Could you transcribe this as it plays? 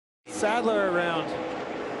Sadler around.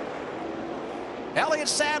 Elliott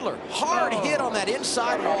Sadler, hard hit on that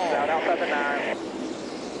inside wall. Outside the 9.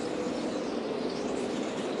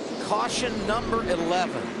 Caution number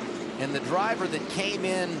 11. And the driver that came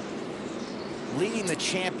in leading the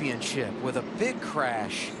championship with a big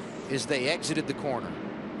crash as they exited the corner.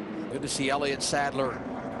 Good to see Elliott Sadler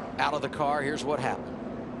out of the car. Here's what happened.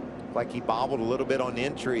 Like he bobbled a little bit on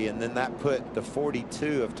entry, and then that put the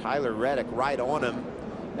 42 of Tyler Reddick right on him.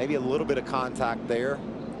 Maybe a little bit of contact there.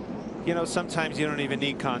 You know, sometimes you don't even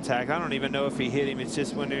need contact. I don't even know if he hit him. It's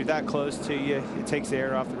just when they're that close to you, it takes the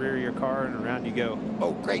air off the rear of your car and around you go.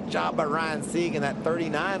 Oh, great job by Ryan Sieg in that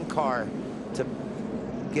 39 car to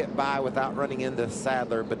get by without running into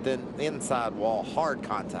Sadler, but then inside wall, hard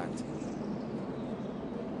contact.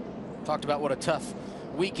 Talked about what a tough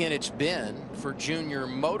weekend it's been for junior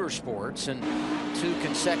motorsports, and 2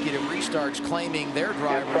 consecutive restarts claiming their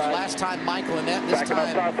drivers. Last time Michael Annette, this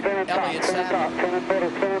time Elliott Sadler.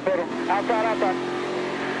 Outside.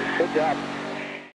 Good job.